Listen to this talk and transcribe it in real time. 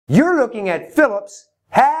You're looking at Philips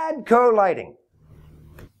Hadco lighting.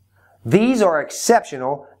 These are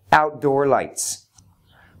exceptional outdoor lights.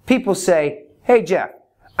 People say, "Hey Jeff,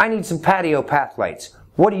 I need some patio path lights.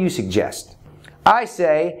 What do you suggest?" I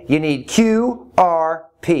say you need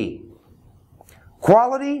QRP.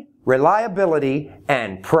 Quality, reliability,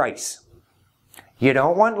 and price. You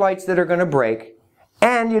don't want lights that are going to break,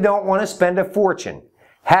 and you don't want to spend a fortune.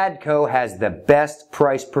 Hadco has the best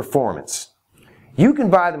price performance. You can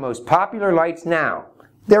buy the most popular lights now.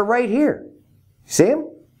 They're right here. See them?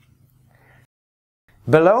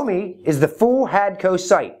 Below me is the full Hadco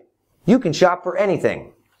site. You can shop for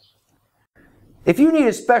anything. If you need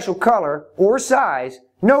a special color or size,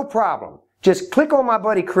 no problem. Just click on my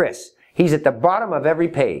buddy Chris. He's at the bottom of every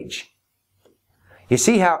page. You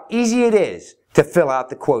see how easy it is to fill out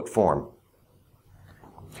the quote form.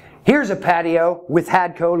 Here's a patio with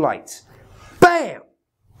Hadco lights. Bam!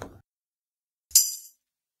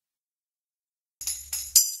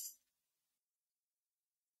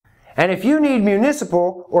 And if you need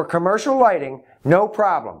municipal or commercial lighting, no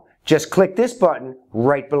problem. Just click this button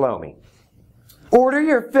right below me. Order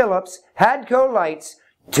your Philips Hadco lights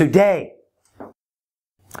today.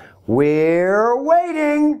 We're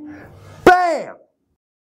waiting. Bam!